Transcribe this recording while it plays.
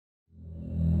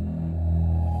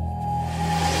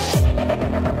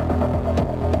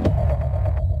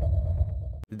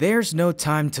There's no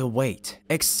time to wait.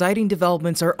 Exciting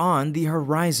developments are on the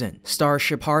horizon.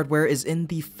 Starship hardware is in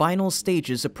the final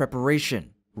stages of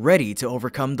preparation, ready to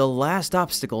overcome the last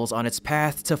obstacles on its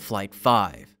path to Flight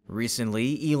 5.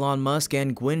 Recently, Elon Musk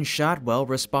and Gwynne Shotwell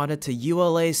responded to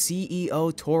ULA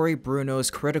CEO Tory Bruno's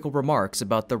critical remarks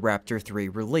about the Raptor 3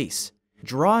 release,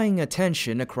 drawing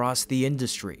attention across the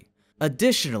industry.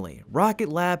 Additionally, Rocket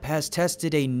Lab has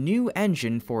tested a new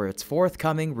engine for its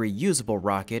forthcoming reusable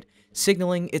rocket,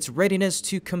 signaling its readiness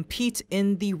to compete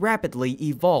in the rapidly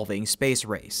evolving space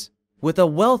race. With a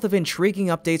wealth of intriguing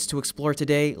updates to explore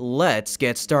today, let's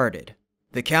get started.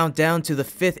 The countdown to the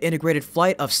 5th integrated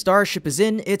flight of Starship is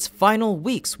in its final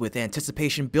weeks, with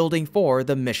anticipation building for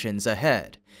the missions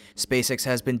ahead. SpaceX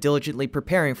has been diligently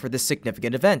preparing for this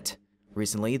significant event.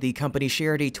 Recently, the company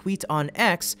shared a tweet on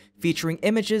X featuring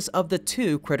images of the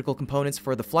two critical components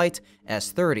for the flight,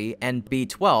 S30 and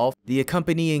B12. The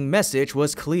accompanying message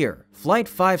was clear: Flight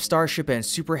 5 Starship and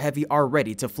Super Heavy are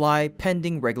ready to fly,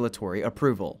 pending regulatory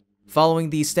approval. Following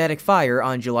the static fire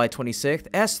on July 26th,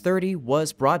 S30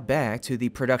 was brought back to the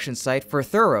production site for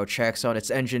thorough checks on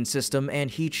its engine system and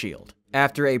heat shield.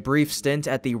 After a brief stint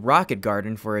at the Rocket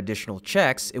Garden for additional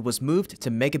checks, it was moved to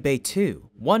Mega Bay 2.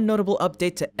 One notable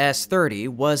update to S30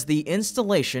 was the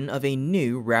installation of a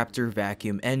new Raptor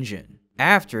vacuum engine.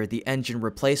 After the engine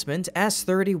replacement,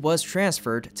 S30 was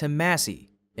transferred to Massey.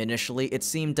 Initially, it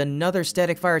seemed another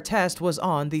static fire test was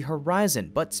on the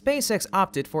horizon, but SpaceX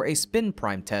opted for a spin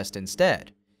prime test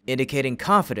instead, indicating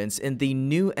confidence in the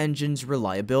new engine's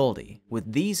reliability.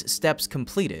 With these steps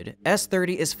completed,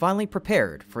 S30 is finally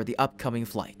prepared for the upcoming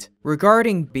flight.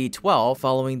 Regarding B12,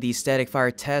 following the static fire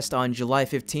test on July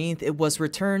 15th, it was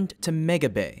returned to Mega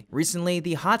Bay. Recently,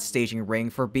 the hot staging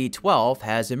ring for B12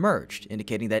 has emerged,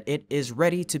 indicating that it is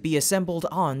ready to be assembled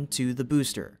onto the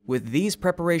booster. With these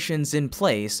preparations in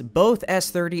place, both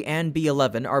S30 and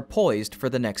B11 are poised for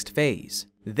the next phase.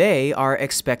 They are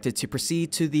expected to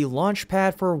proceed to the launch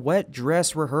pad for wet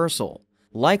dress rehearsal,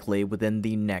 likely within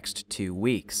the next 2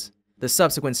 weeks. The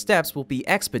subsequent steps will be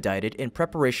expedited in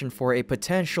preparation for a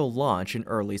potential launch in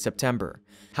early September.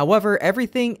 However,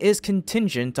 everything is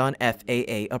contingent on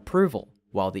FAA approval.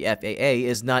 While the FAA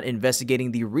is not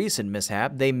investigating the recent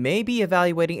mishap, they may be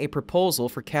evaluating a proposal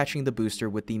for catching the booster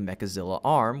with the Mechazilla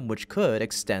arm, which could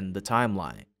extend the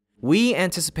timeline. We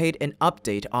anticipate an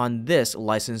update on this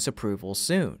license approval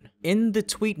soon. In the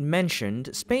tweet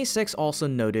mentioned, SpaceX also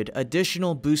noted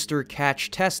additional booster catch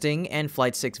testing and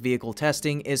Flight 6 vehicle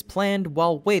testing is planned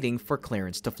while waiting for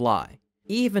clearance to fly.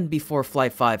 Even before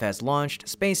Flight 5 has launched,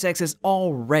 SpaceX is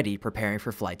already preparing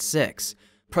for Flight 6.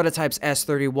 Prototypes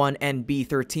S31 and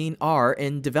B13 are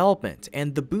in development,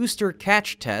 and the booster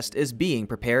catch test is being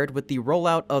prepared with the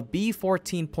rollout of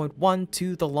B14.1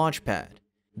 to the launch pad.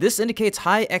 This indicates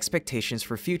high expectations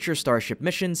for future Starship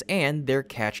missions and their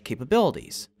catch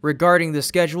capabilities. Regarding the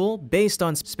schedule, based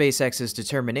on SpaceX's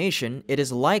determination, it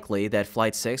is likely that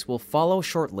Flight 6 will follow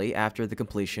shortly after the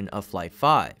completion of Flight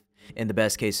 5. In the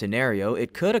best-case scenario,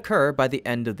 it could occur by the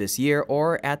end of this year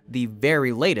or, at the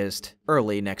very latest,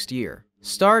 early next year.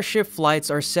 Starship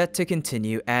flights are set to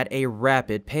continue at a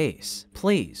rapid pace.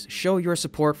 Please show your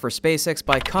support for SpaceX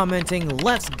by commenting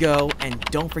 "Let's go," and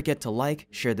don't forget to like,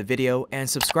 share the video, and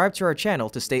subscribe to our channel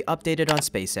to stay updated on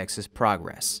SpaceX's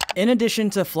progress. In addition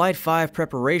to Flight 5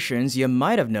 preparations, you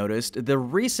might have noticed the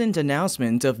recent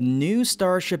announcement of new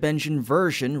Starship engine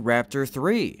version Raptor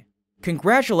 3.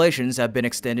 Congratulations have been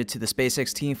extended to the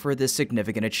SpaceX team for this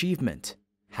significant achievement.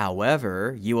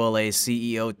 However, ULA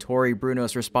CEO Tory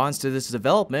Bruno's response to this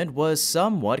development was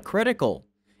somewhat critical.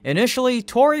 Initially,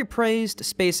 Tory praised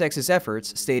SpaceX's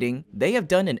efforts, stating they have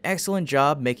done an excellent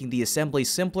job making the assembly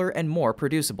simpler and more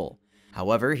producible.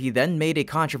 However, he then made a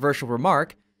controversial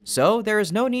remark: so there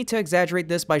is no need to exaggerate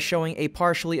this by showing a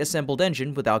partially assembled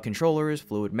engine without controllers,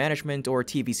 fluid management, or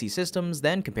TVC systems,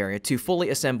 then comparing it to fully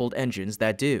assembled engines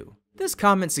that do. This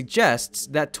comment suggests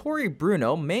that Tory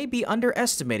Bruno may be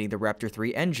underestimating the Raptor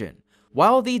 3 engine.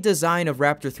 While the design of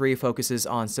Raptor 3 focuses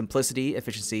on simplicity,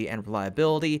 efficiency, and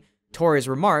reliability, Tory's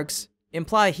remarks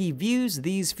imply he views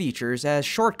these features as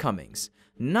shortcomings,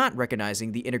 not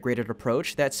recognizing the integrated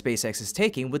approach that SpaceX is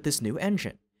taking with this new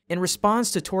engine. In response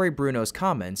to Tory Bruno's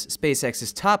comments,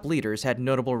 SpaceX's top leaders had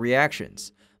notable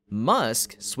reactions.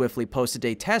 Musk swiftly posted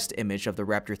a test image of the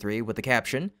Raptor 3 with the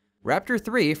caption, "Raptor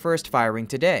 3 first firing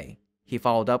today." He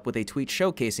followed up with a tweet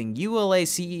showcasing ULA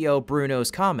CEO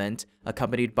Bruno's comment,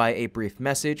 accompanied by a brief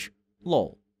message,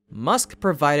 "Lol." Musk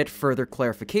provided further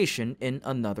clarification in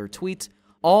another tweet.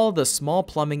 All the small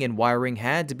plumbing and wiring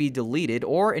had to be deleted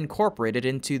or incorporated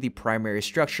into the primary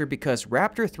structure because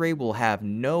Raptor 3 will have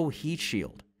no heat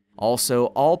shield. Also,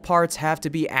 all parts have to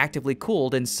be actively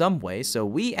cooled in some way, so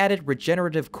we added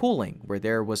regenerative cooling where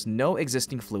there was no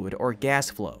existing fluid or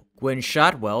gas flow. Gwynne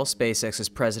Shotwell, SpaceX's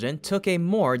president, took a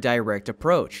more direct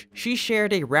approach. She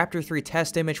shared a Raptor 3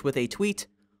 test image with a tweet,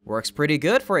 "Works pretty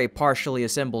good for a partially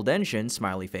assembled engine,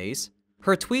 smiley face."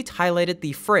 Her tweet highlighted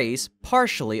the phrase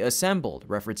partially assembled,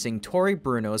 referencing Tory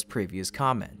Bruno's previous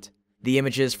comment. The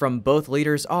images from both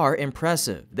leaders are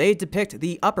impressive. They depict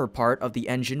the upper part of the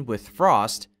engine with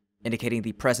frost, indicating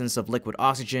the presence of liquid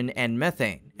oxygen and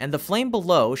methane, and the flame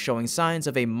below showing signs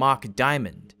of a mock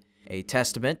diamond, a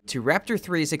testament to Raptor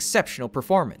 3's exceptional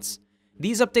performance.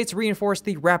 These updates reinforce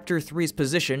the Raptor 3's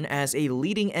position as a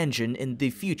leading engine in the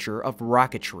future of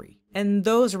rocketry. And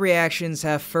those reactions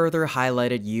have further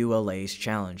highlighted ULA's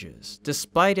challenges.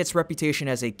 Despite its reputation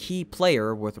as a key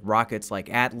player with rockets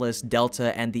like Atlas,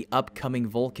 Delta, and the upcoming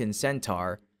Vulcan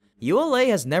Centaur, ULA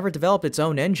has never developed its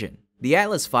own engine. The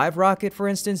Atlas V rocket, for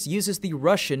instance, uses the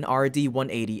Russian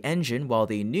RD-180 engine, while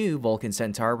the new Vulcan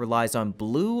Centaur relies on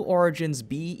Blue Origin's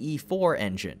BE-4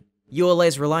 engine.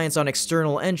 ULA's reliance on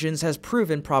external engines has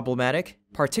proven problematic,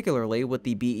 particularly with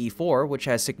the BE-4, which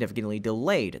has significantly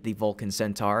delayed the Vulcan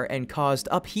Centaur and caused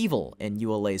upheaval in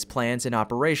ULA's plans and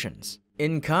operations.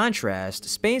 In contrast,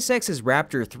 SpaceX's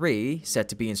Raptor 3, set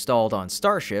to be installed on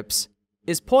Starships,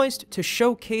 is poised to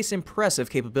showcase impressive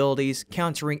capabilities,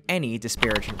 countering any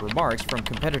disparaging remarks from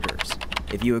competitors.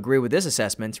 If you agree with this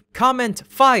assessment, comment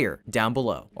FIRE down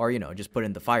below, or just put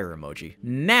in the fire emoji.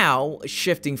 Now,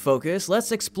 shifting focus,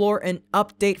 let's explore an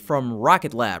update from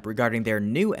Rocket Lab regarding their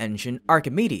new engine,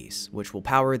 Archimedes, which will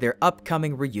power their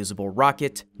upcoming reusable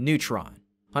rocket, Neutron.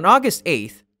 On August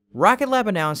 8th, Rocket Lab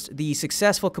announced the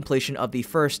successful completion of the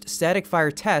first static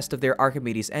fire test of their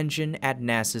Archimedes engine at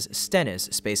NASA's Stennis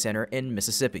Space Center in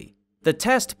Mississippi. The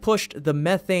test pushed the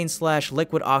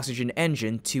methane/liquid oxygen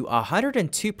engine to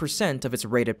 102% of its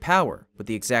rated power, with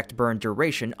the exact burn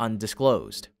duration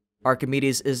undisclosed.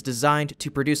 Archimedes is designed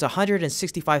to produce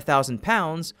 165,000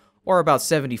 pounds, or about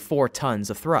 74 tons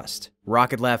of thrust.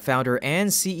 Rocket Lab founder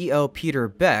and CEO Peter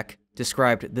Beck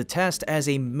described the test as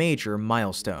a major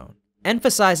milestone,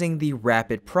 emphasizing the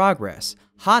rapid progress.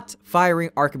 Hot firing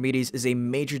Archimedes is a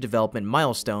major development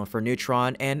milestone for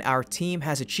Neutron, and our team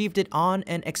has achieved it on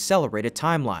an accelerated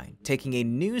timeline. Taking a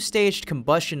new staged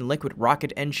combustion liquid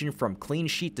rocket engine from clean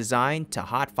sheet design to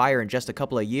hot fire in just a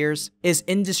couple of years is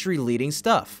industry-leading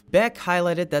stuff. Beck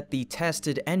highlighted that the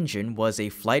tested engine was a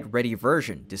flight-ready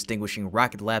version, distinguishing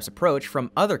Rocket Lab's approach from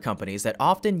other companies that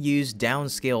often use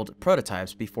downscaled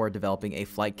prototypes before developing a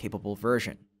flight-capable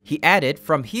version. He added,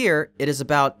 "From here, it is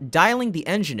about dialing the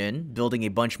engine in, building a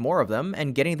bunch more of them,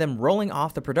 and getting them rolling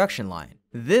off the production line."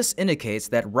 This indicates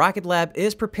that Rocket Lab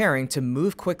is preparing to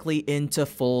move quickly into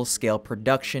full-scale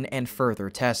production and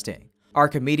further testing.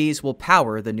 Archimedes will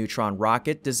power the Neutron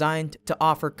rocket, designed to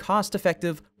offer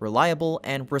cost-effective, reliable,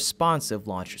 and responsive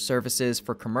launch services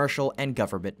for commercial and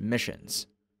government missions.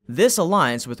 This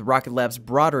aligns with Rocket Lab's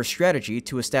broader strategy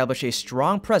to establish a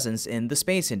strong presence in the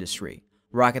space industry.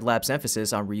 Rocket Lab's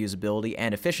emphasis on reusability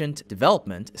and efficient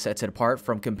development sets it apart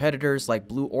from competitors like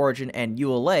Blue Origin and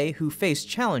ULA, who face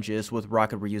challenges with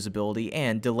rocket reusability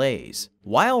and delays.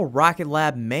 While Rocket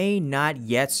Lab may not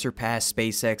yet surpass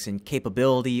SpaceX in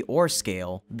capability or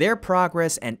scale, their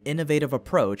progress and innovative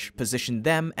approach position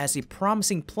them as a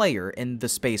promising player in the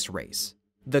space race.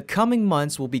 The coming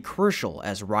months will be crucial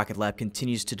as Rocket Lab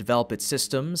continues to develop its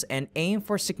systems and aim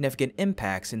for significant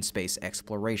impacts in space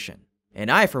exploration. And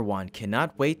I, for one,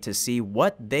 cannot wait to see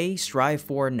what they strive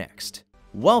for next.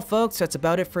 Well, folks, that's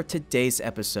about it for today's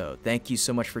episode. Thank you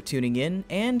so much for tuning in,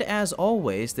 and as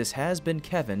always, this has been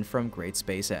Kevin from Great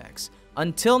SpaceX.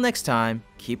 Until next time,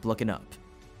 keep looking up.